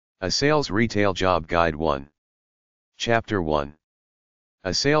A Sales Retail Job Guide 1. Chapter 1.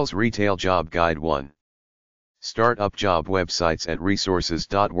 A Sales Retail Job Guide 1. Start up job websites at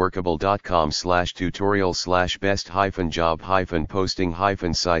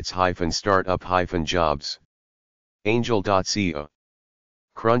resources.workable.com/tutorial/best-job-posting-sites-startup-jobs. Angel.co.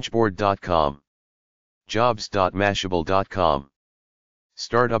 Crunchboard.com. Jobs.mashable.com.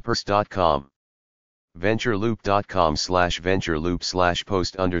 Startuppers.com.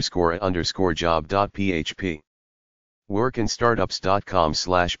 ventureloop.com/ventureloop/post_job.php.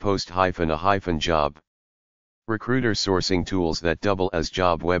 workinstartups.com/post-a-job. Recruiter sourcing tools that double as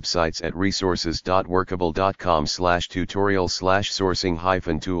job websites at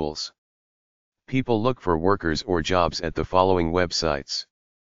resources.workable.com/tutorial/sourcing-tools. People look for workers or jobs at the following websites.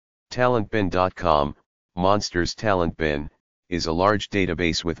 Talentbin.com. Monsters Talentbin is a large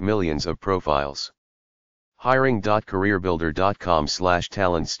database with millions of profiles.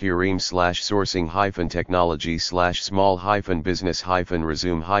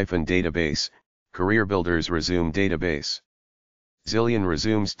 Hiring.careerbuilder.com/talent-steering/sourcing-technology/small-business-resume-database, Career Builder's Resume Database.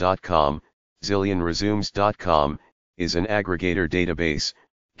 ZillionResumes.com. ZillionResumes.com is an aggregator database,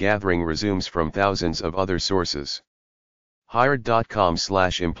 gathering resumes from thousands of other sources.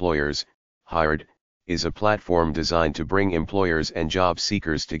 Hired.com/employers. Hired is a platform designed to bring employers and job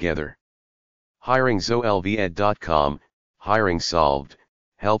seekers together. HiringZolved.com. Hiring Solved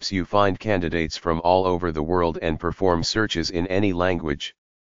helps you find candidates from all over the world and perform searches in any language.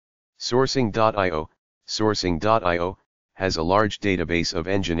 Sourcing.io. Sourcing.io has a large database of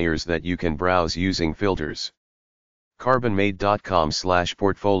engineers that you can browse using filters.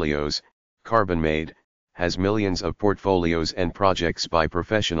 Carbonmade.com/portfolios. Carbonmade has millions of portfolios and projects by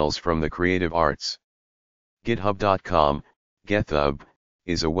professionals from the creative arts. GitHub.com. GitHub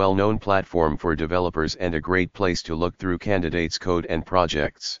is a well-known platform for developers and a great place to look through candidates' code and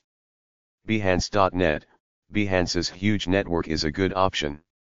projects. Behance.net. Behance's huge network is a good option.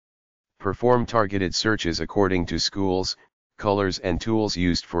 Perform targeted searches according to schools, colors and tools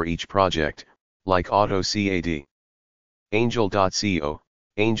used for each project, like AutoCAD. Angel.co.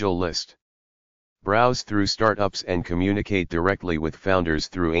 Angel List. Browse through startups and communicate directly with founders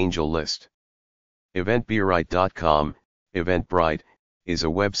through Angel List. Eventbrite.com. Eventbrite is a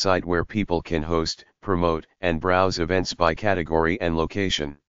website where people can host, promote, and browse events by category and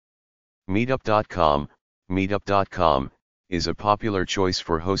location. Meetup.com. Meetup.com is a popular choice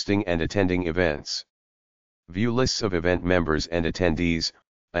for hosting and attending events. View lists of event members and attendees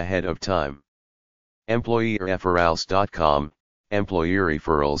ahead of time. Employeereferrals.com. Employee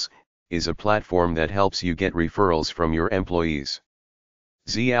Referrals is a platform that helps you get referrals from your employees.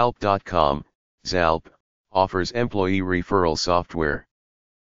 Zalp.com. Zalp offers employee referral software.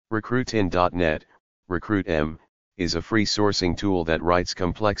 Recruitin.net. Recruitim is a free sourcing tool that writes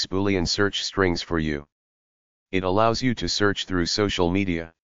complex Boolean search strings for you. It allows you to search through social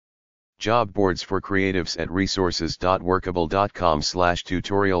media. Job boards for creatives at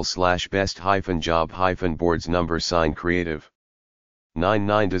resources.workable.com/tutorial/best-job-boards #creative.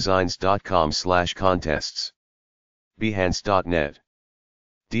 99designs.com/contests. Behance.net.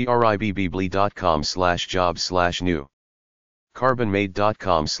 dribbly.com/jobs/new.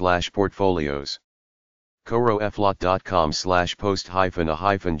 Carbonmade.com/portfolios.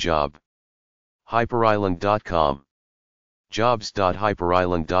 coroflot.com/post-a-job. Hyperisland.com.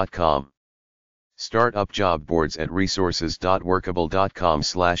 Jobs.hyperisland.com. Start up job boards at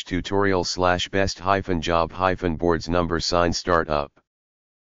resources.workable.com/tutorial/best-job-boards #startup.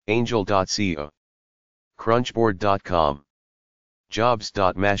 Angel.co. Crunchboard.com.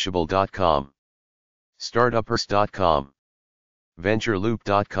 Jobs.mashable.com. Startuppers.com.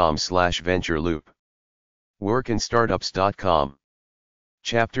 ventureloop.com/ventureloop. workinstartups.com.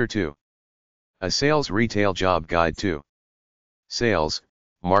 Chapter 2. A Sales Retail Job Guide 2. Sales,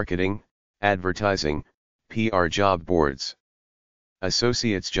 Marketing, Advertising, PR Job Boards.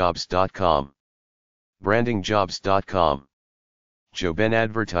 Associatesjobs.com. Brandingjobs.com.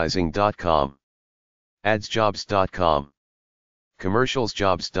 jobenadvertising.com. adsjobs.com.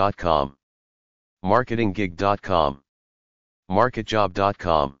 commercialsjobs.com. marketinggig.com.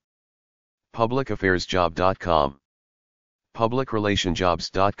 marketjob.com. publicaffairsjob.com.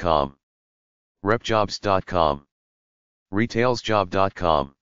 publicrelationjobs.com. repjobs.com.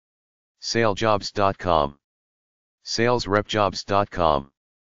 retailsjob.com. salejobs.com. salesrepjobs.com.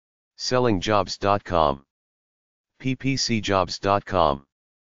 sellingjobs.com. ppcjobs.com.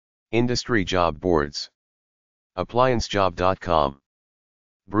 Industry job boards. appliancejob.com.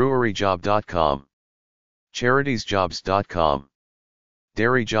 breweryjob.com. charitiesjobs.com.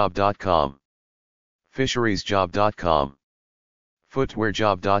 dairyjob.com. fisheriesjob.com.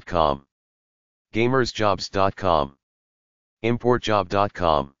 footwearjob.com, gamersjobs.com,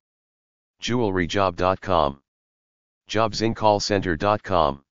 importjob.com, jewelryjob.com,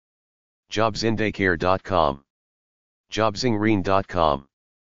 jobsincallcenter.com, jobsindaycare.com, jobsingreen.com,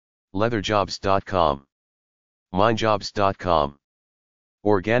 leatherjobs.com, minejobs.com,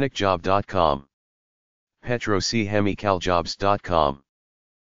 organicjob.com, petrochemicalsjobs.com,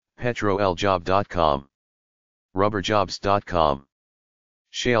 petroljob.com, rubberjobs.com,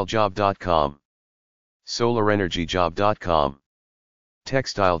 shalejob.com, solarenergyjob.com,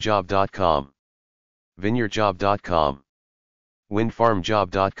 textilejob.com, vineyardjob.com,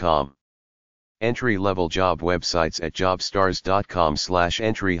 windfarmjob.com. Entry-level job websites at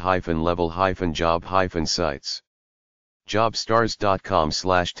jobstars.com/entry-level-job-sites.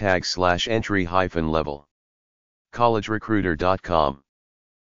 jobstars.com/tag/entry-level. collegerecruiter.com.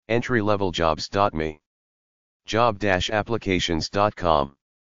 entryleveljobs.me. job-applications.com.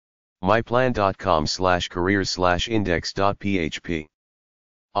 myplan.com/careers/index.php.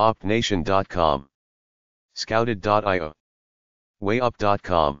 opnation.com. scouted.io.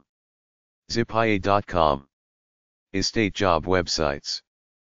 wayup.com. zipia.com. Estate job websites.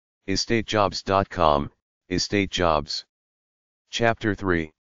 estatejobs.com, Estate Jobs. Chapter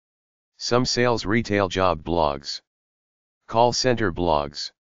 3. Some sales retail job blogs. Call center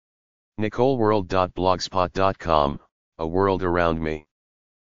blogs. NicoleWorld.blogspot.com, A World Around Me.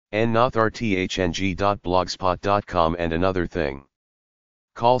 nnothrthng.blogspot.com and Another Thing.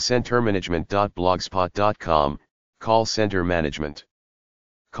 Callcentermanagement.blogspot.com, Call Center Management.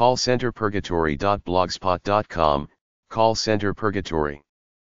 Callcenterpurgatory.blogspot.com, Call Center Purgatory.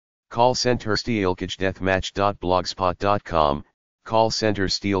 Callcentersteelcagedeathmatch.blogspot.com, Call Center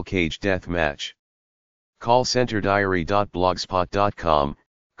Steel Cage Deathmatch. Callcenterdiary.blogspot.com,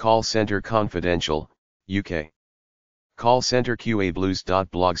 Call Center Confidential, UK.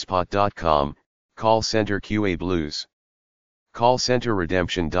 Callcenterqablues.blogspot.com, Call Center QA Blues.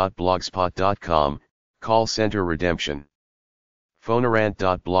 Callcenterredemption.blogspot.com, Call Center Redemption.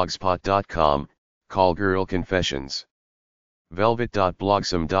 Phonorant.blogspot.com, Call Girl Confessions.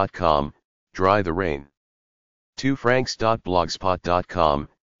 Velvet.blogsome.com, Dry the Rain. 2franks.blogspot.com,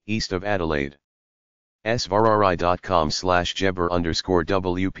 East of Adelaide.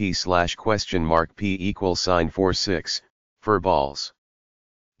 svarri.com/jebber_wp/?p=46, furballs.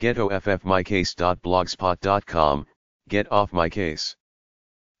 getoffmycase.blogspot.com, Get Off My Case.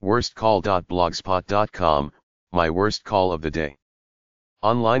 Worstcall.blogspot.com, My Worst Call of the Day.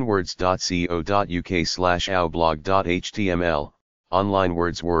 onlinewords.co.uk/owblog.html, Online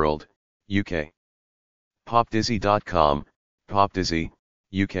Words World, UK. popdizzy.com, popdizzy,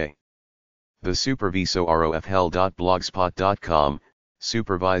 UK. The supervisorofhell.blogspot.com,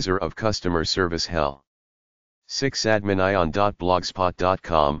 Supervisor of Customer Service Hell.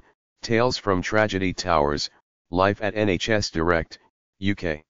 6adminion.blogspot.com, Tales from Tragedy Towers, Life at NHS Direct,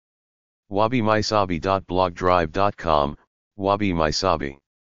 UK. wabimysabi.blogdrive.com, Wabi Mysabi.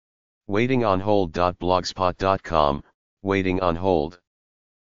 waitingonhold.blogspot.com, Waiting on Hold.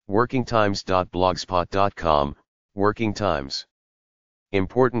 workingtimes.blogspot.com, Working Times.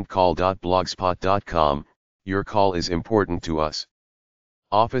 importantcall.blogspot.com, Your call is important to us.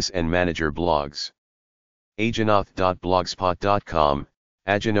 Office and Manager blogs. agenoth.blogspot.com,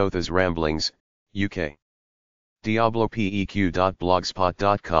 Agenotha's Ramblings, UK.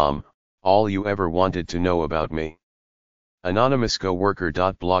 diablopeq.blogspot.com, All You Ever Wanted to Know About Me.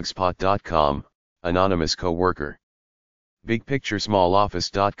 anonymouscoworker.blogspot.com, Anonymous Coworker.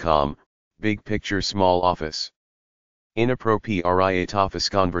 bigpicturesmalloffice.com, Big Picture Small Office.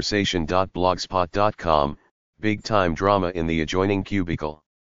 inappropriateofficeconversation.blogspot.com, Big Time Drama in the Adjoining Cubicle.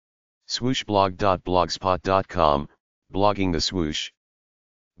 swooshblog.blogspot.com, Blogging the Swoosh.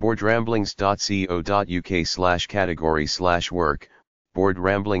 boardramblings.co.uk/category/work, Board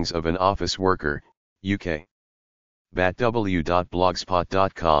Ramblings of an Office Worker, UK.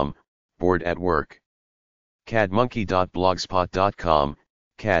 batw.blogspot.com, Bored at Work. cadmonkey.blogspot.com,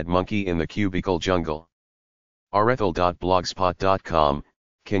 Cadmonkey in the Cubicle Jungle. arethel.blogspot.com,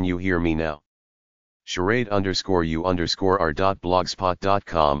 Can You Hear Me Now?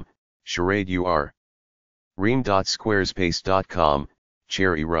 charade_u_r.blogspot.com, charade UR. ream.squarespace.com,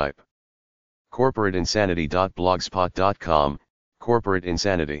 Cherry Ripe. corporateinsanity.blogspot.com, Corporate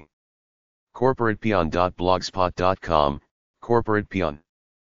Insanity. corporatepeon.blogspot.com, Corporate Peon.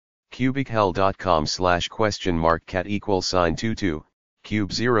 cubichell.com/?cat=22,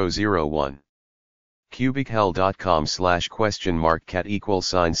 cube001.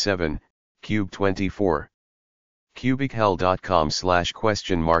 cubichell.com/?cat=7, cube24.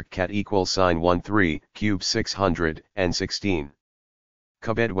 cubichell.com/?cat=13, cube616.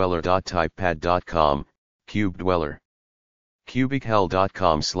 cubedweller.typepad.com, cubedweller.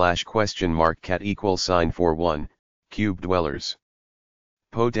 cubichell.com/?cat=41, cubedwellers.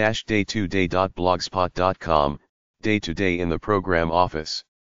 po-day2day.blogspot.com, day to day in the program office.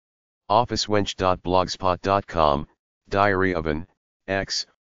 officewench.blogspot.com, diary of an ex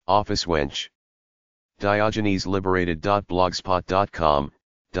officewench. diogenesliberated.blogspot.com,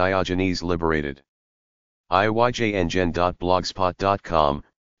 Diogenes liberated. iyjngen.blogspot.com,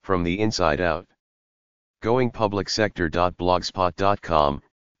 from the inside out. goingpublicsector.blogspot.com,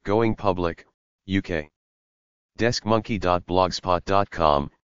 going public, UK. deskmonkey.blogspot.com,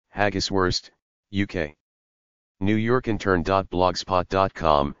 Haggisworst, UK.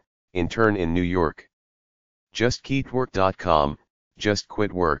 newyorkintern.blogspot.com, intern in New York. justkeepwork.com, just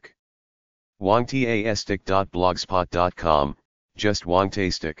quit work. wongtaistic.blogspot.com, just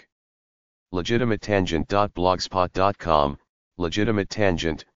wongtaistic. legitimatetangent.blogspot.com, legitimate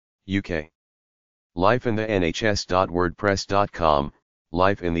tangent, UK. lifeinthenhs.wordpress.com,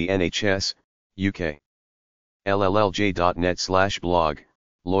 life in the NHS, UK. lllj.net/blog,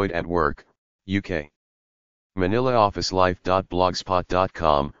 Lloyd at work, UK.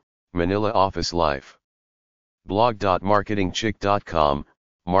 manilaofficelife.blogspot.com, Manila Office Life. blog.marketingchick.com,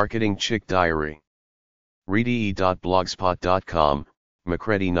 Marketing Chick Diary. reade.blogspot.com,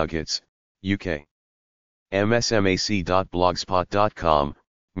 Macready Nuggets, UK. msmac.blogspot.com,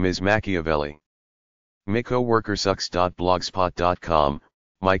 Ms. Machiavelli. mycoworkersucks.blogspot.com,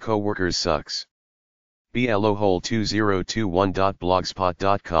 My Coworkers Sucks.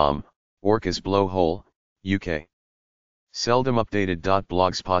 blohole2021.blogspot.com, Orcas Blowhole, UK.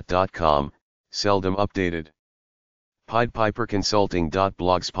 seldomupdated.blogspot.com, Seldom Updated.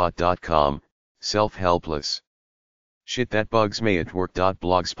 piedpiperconsulting.blogspot.com, Self-helpless.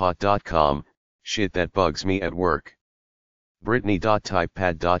 shitthatbugsmeatwork.blogspot.com, Shit that bugs me at work.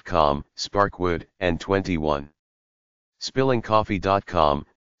 Brittany.typepad.com, Sparkwood, and 21. spillingcoffee.com,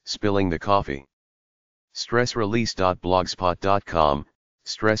 Spilling the Coffee. stressrelease.blogspot.com,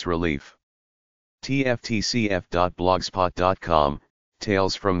 Stress Relief. tftcf.blogspot.com,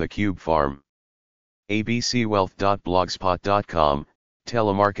 Tales from the Cube Farm. abcwealth.blogspot.com,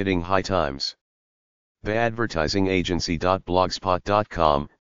 Telemarketing High Times. theadvertisingagency.blogspot.com,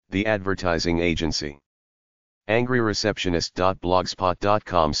 The Advertising Agency.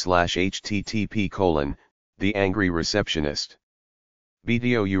 angryreceptionist.blogspot.com/http:/, The Angry Receptionist.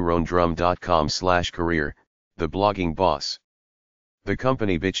 bdourondrum.com/career, The Blogging Boss.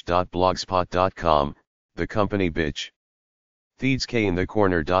 thecompany-bitch.blogspot.com, The Company Bitch.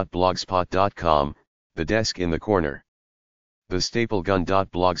 theedskeinthecorner.blogspot.com, The Desk in the Corner.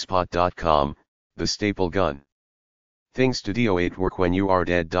 thestaplegun.blogspot.com, The Staple Gun. Things to do at work when you are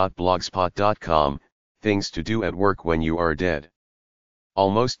dead.blogspot.com, Things to do at work when you are dead.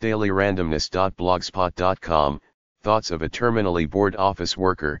 almostdailyrandomness.blogspot.com, Thoughts of a terminally bored office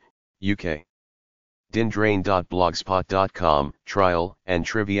worker, UK. dindrain.blogspot.com, Trial and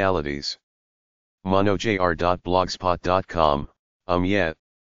Trivialities. monojr.blogspot.com, Yet.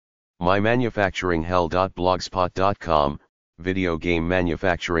 mymanufacturinghell.blogspot.com, Video Game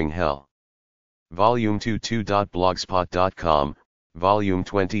Manufacturing Hell. volume22.blogspot.com, Volume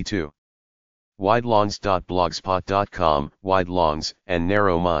 22. widelawns.blogspot.com, Wide Lawns and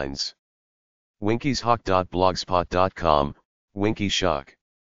Narrow Minds. winkieshawk.blogspot.com, Winky Shock.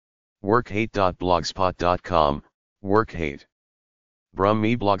 workhate.blogspot.com, Work Hate.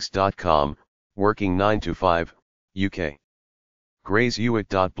 brummeblogs.com, Working 9 to 5, UK.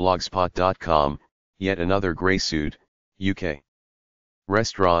 graysuit.blogspot.com, Yet Another Grey Suit, UK.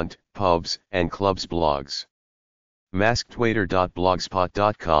 Restaurant, pubs, and clubs blogs.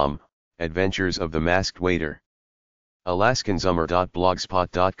 maskedwaiter.blogspot.com, Adventures of the Masked Waiter.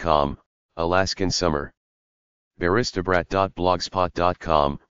 alaskansummer.blogspot.com, Alaskan Summer.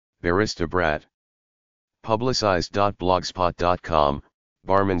 baristabrat.blogspot.com, Baristabrat. publicized.blogspot.com,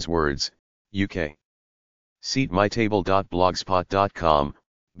 Barman's Words, UK. seatmytable.blogspot.com,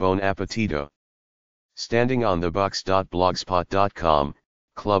 Bon Appetito. standingonthebox.blogspot.com,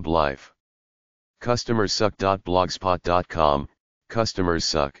 Club Life. customersuck.blogspot.com, Customers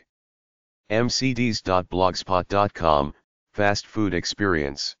Suck. mcds.blogspot.com, Fast Food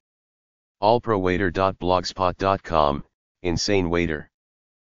Experience. allprowaiter.blogspot.com, Insane Waiter.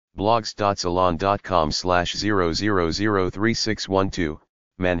 blogs.salon.com/0003612,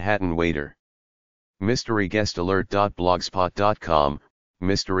 Manhattan Waiter. mysteryguestalert.blogspot.com,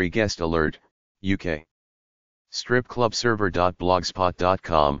 Mystery Guest Alert, UK.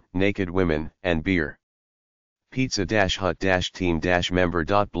 stripclubserver.blogspot.com, Naked Women and Beer.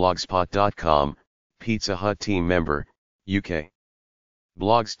 pizza-hut-team-member.blogspot.com, Pizza Hut Team Member, UK.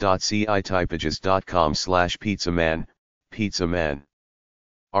 blogs.citypages.com/pizzaman, pizzaman.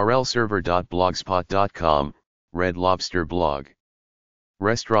 rlserver.blogspot.com, Red Lobster blog.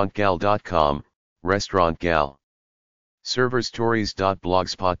 restaurantgal.com, restaurantgal.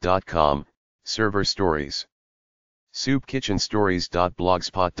 serverstories.blogspot.com, server stories.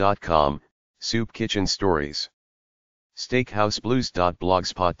 soupkitchenstories.blogspot.com, soup kitchen stories.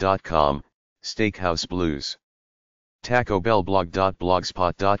 steakhouseblues.blogspot.com, steakhouse blues.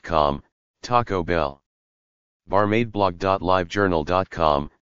 tacobellblog.blogspot.com, Taco Bell.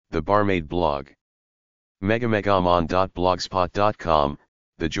 barmaidblog.livejournal.com, the barmaid blog. megamegamon.blogspot.com,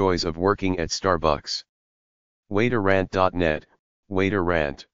 the joys of working at Starbucks. waiterrant.net, waiter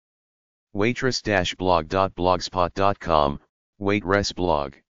rant. waitress-blog.blogspot.com, waitress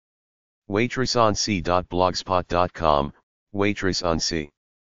blog. waitressonc.blogspot.com, waitress on C.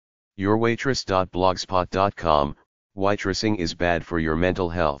 yourwaitress.blogspot.com, waitressing is bad for your mental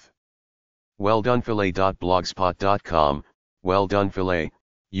health. welldonefilet.blogspot.com, well done filet,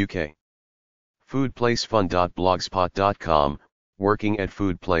 UK. foodplacefun.blogspot.com, working at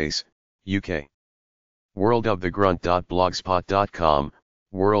food place, UK. worldofthegrunt.blogspot.com,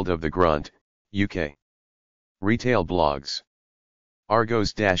 world of the grunt, UK. Retail blogs.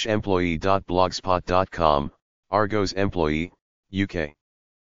 argos-employee.blogspot.com, Argos employee, UK.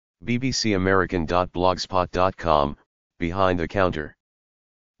 bbcamerican.blogspot.com, behind the counter.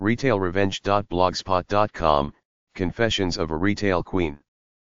 retailrevenge.blogspot.com, confessions of a retail queen.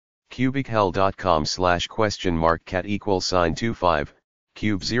 cubichell.com/?cat=25,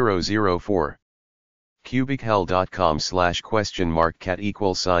 cube004.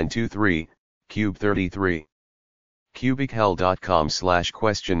 cubichell.com/?cat=23, cube33.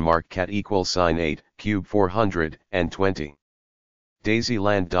 cubichell.com/?cat=8, cube420.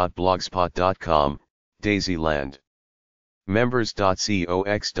 daisyland.blogspot.com, daisyland.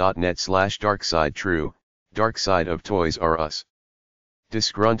 members.cox.net/darksidetrue, dark side of Toys R Us.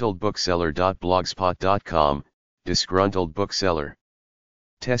 disgruntledbookseller.blogspot.com, disgruntled bookseller.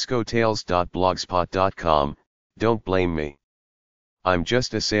 tescotales.blogspot.com, don't blame me. I'm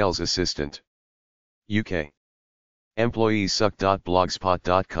just a sales assistant. UK.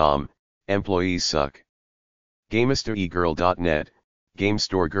 employeesuck.blogspot.com, employees suck. gamestoregirl.net, game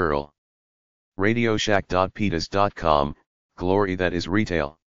store girl. radioshack.petas.com, glory that is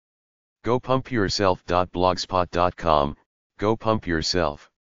retail. gopumpyourself.blogspot.com, go pump yourself.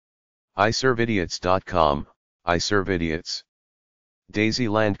 iserveidiots.com, I serve idiots.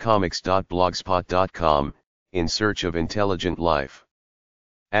 daisylandcomics.blogspot.com, in search of intelligent life.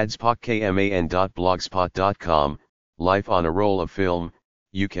 adspockman.blogspot.com, life on a roll of film,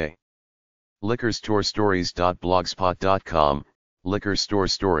 UK. liquorstorestories.blogspot.com, liquor store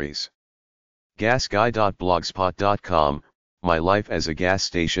stories. gasguy.blogspot.com, my life as a gas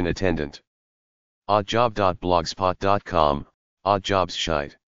station attendant. oddjob.blogspot.com, odd jobs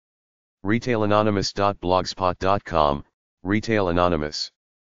shite. retailanonymous.blogspot.com, retail anonymous.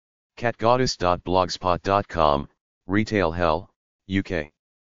 catgoddess.blogspot.com, retail hell, UK.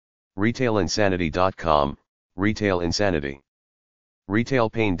 retailinsanity.com, retail insanity.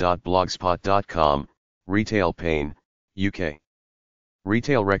 retailpain.blogspot.com, retail pain, UK.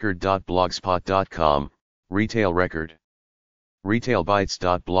 retailrecord.blogspot.com, retail record.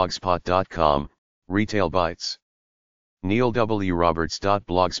 retailbytes.blogspot.com, retail bytes.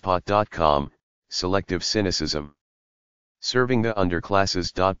 neilwroberts.blogspot.com, selective cynicism.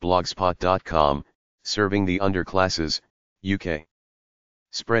 servingtheunderclasses.blogspot.com, serving the underclasses, UK.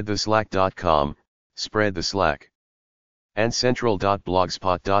 spreadtheslack.com, spread the slack.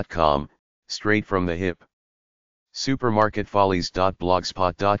 andcentral.blogspot.com, straight from the hip.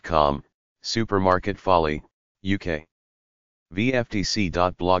 supermarketfollies.blogspot.com, supermarket folly, UK.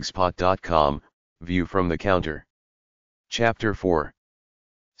 vftc.blogspot.com, view from the counter. Chapter 4.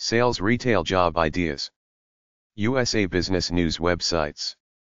 Sales Retail Job Ideas. USA Business News Websites.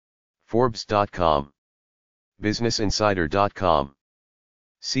 Forbes.com. BusinessInsider.com.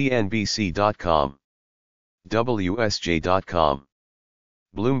 CNBC.com. WSJ.com.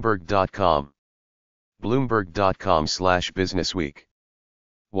 Bloomberg.com. Bloomberg.com/Businessweek.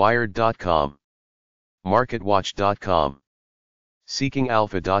 Wired.com. MarketWatch.com.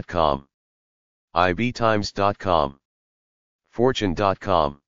 SeekingAlpha.com. IBTimes.com.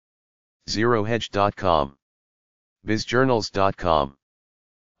 Fortune.com. ZeroHedge.com. BizJournals.com.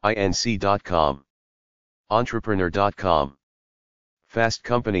 INC.com. Entrepreneur.com.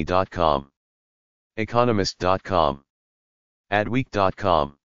 FastCompany.com. Economist.com.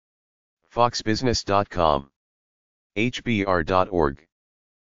 Adweek.com. FoxBusiness.com. HBR.org.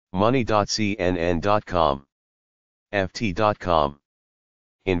 Money.cnn.com. FT.com.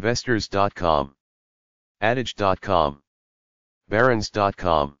 Investors.com, Adage.com,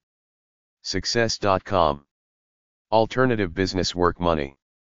 Barons.com, Success.com, Alternative Business Work Money,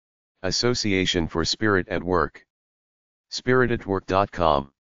 Association for Spirit at Work,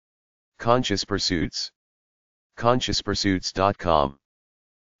 SpiritAtWork.com, Conscious Pursuits, ConsciousPursuits.com,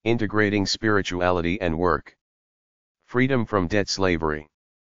 Integrating Spirituality and Work, Freedom from Debt Slavery,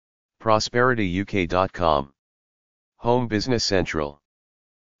 ProsperityUK.com, Home Business Central,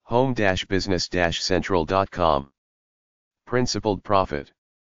 Home-Business-Central.com, Principled Profit,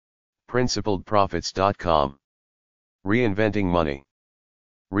 PrincipledProfits.com, Reinventing Money,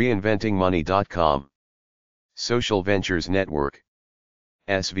 ReinventingMoney.com, Social Ventures Network,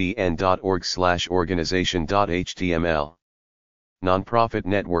 svn.org/organization.html, Nonprofit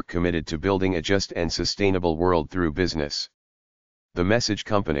network committed to building a just and sustainable world through business. The Message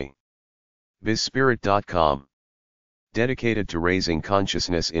Company, BizSpirit.com, dedicated to raising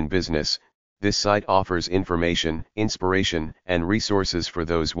consciousness in business. This site offers information, inspiration, and resources for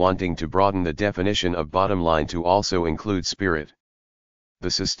those wanting to broaden the definition of bottom line to also include spirit.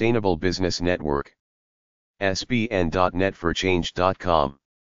 The Sustainable Business Network, sbn.netforchange.com.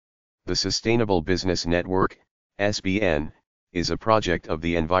 The Sustainable Business Network, SBN, is a project of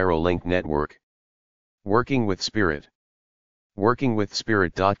the EnviroLink Network. Working with Spirit,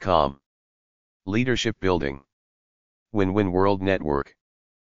 workingwithspirit.com. Leadership Building, Win-Win World Network,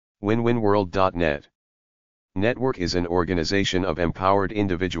 winwinworld.net. Network is an organization of empowered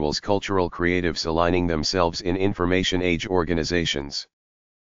individuals, cultural creatives aligning themselves in information age organizations.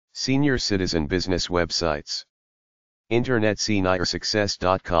 Senior citizen business websites. Internet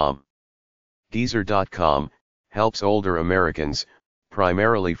SeniorSuccess.com. Geezer.com, helps older Americans,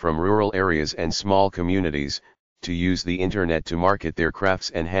 primarily from rural areas and small communities, to use the internet to market their crafts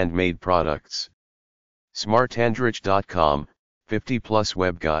and handmade products. SmartAndrich.com, 50-plus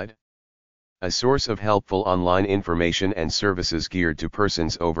web guide. A source of helpful online information and services geared to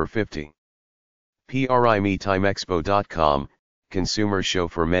persons over 50. PRIMeTimeExpo.com, consumer show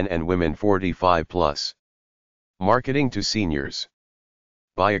for men and women 45+. Marketing to seniors.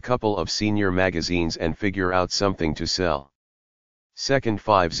 Buy a couple of senior magazines and figure out something to sell.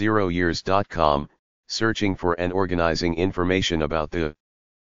 Second50years.com, searching for and organizing information about the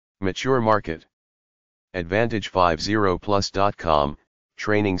mature market. Advantage50plus.com,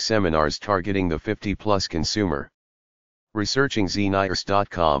 training seminars targeting the 50-plus consumer.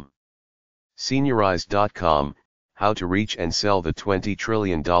 ResearchingSeniors.com. Seniorize.com, how to reach and sell the $20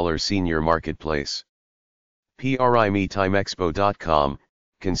 trillion senior marketplace. PRIMeTimeExpo.com,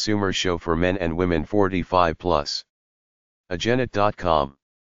 consumer show for men and women 45+. Agenet.com.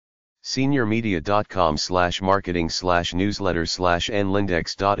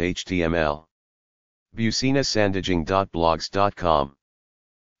 Seniormedia.com/marketing/newsletter/nlindex.html. BucinaSandaging.blogs.com.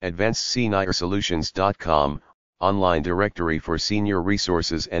 AdvancedSeniorSolutions.com, online directory for senior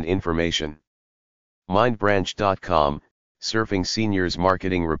resources and information. MindBranch.com, surfing seniors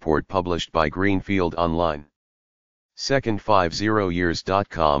marketing report published by Greenfield Online.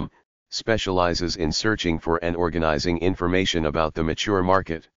 Second50years.com, specializes in searching for and organizing information about the mature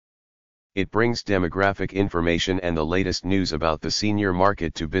market. It brings demographic information and the latest news about the senior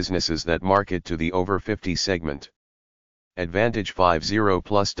market to businesses that market to the over 50 segment.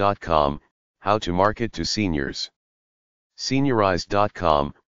 Advantage50plus.com, how to market to seniors.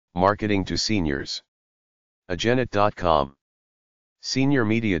 Seniorize.com, marketing to seniors. Agenet.com.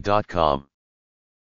 Seniormedia.com.